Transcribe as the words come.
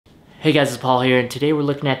Hey guys, it's Paul here, and today we're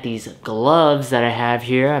looking at these gloves that I have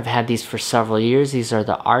here. I've had these for several years. These are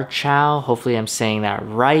the Achiou, hopefully I'm saying that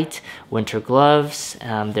right, winter gloves.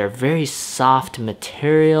 They're very soft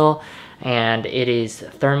material, and it is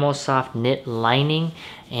thermal soft knit lining,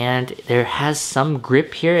 and there has some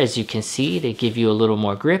grip here. As you can see, they give you a little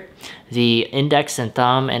more grip. The index and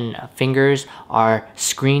thumb and fingers are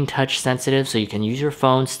screen touch sensitive, so you can use your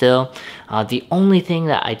phone still. The only thing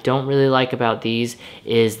that I don't really like about these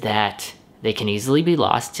is that they can easily be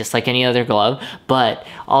lost, just like any other glove, but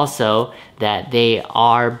also that they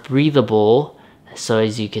are breathable. So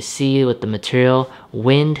as you can see with the material,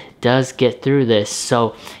 wind does get through this.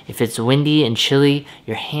 So if it's windy and chilly,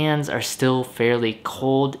 your hands are still fairly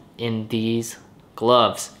cold in these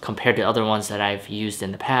gloves compared to other ones that I've used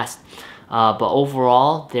in the past. But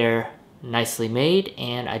overall, they're nicely made,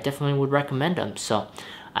 and I definitely would recommend them. So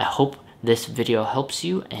I hope this video helps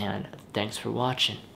you, and thanks for watching.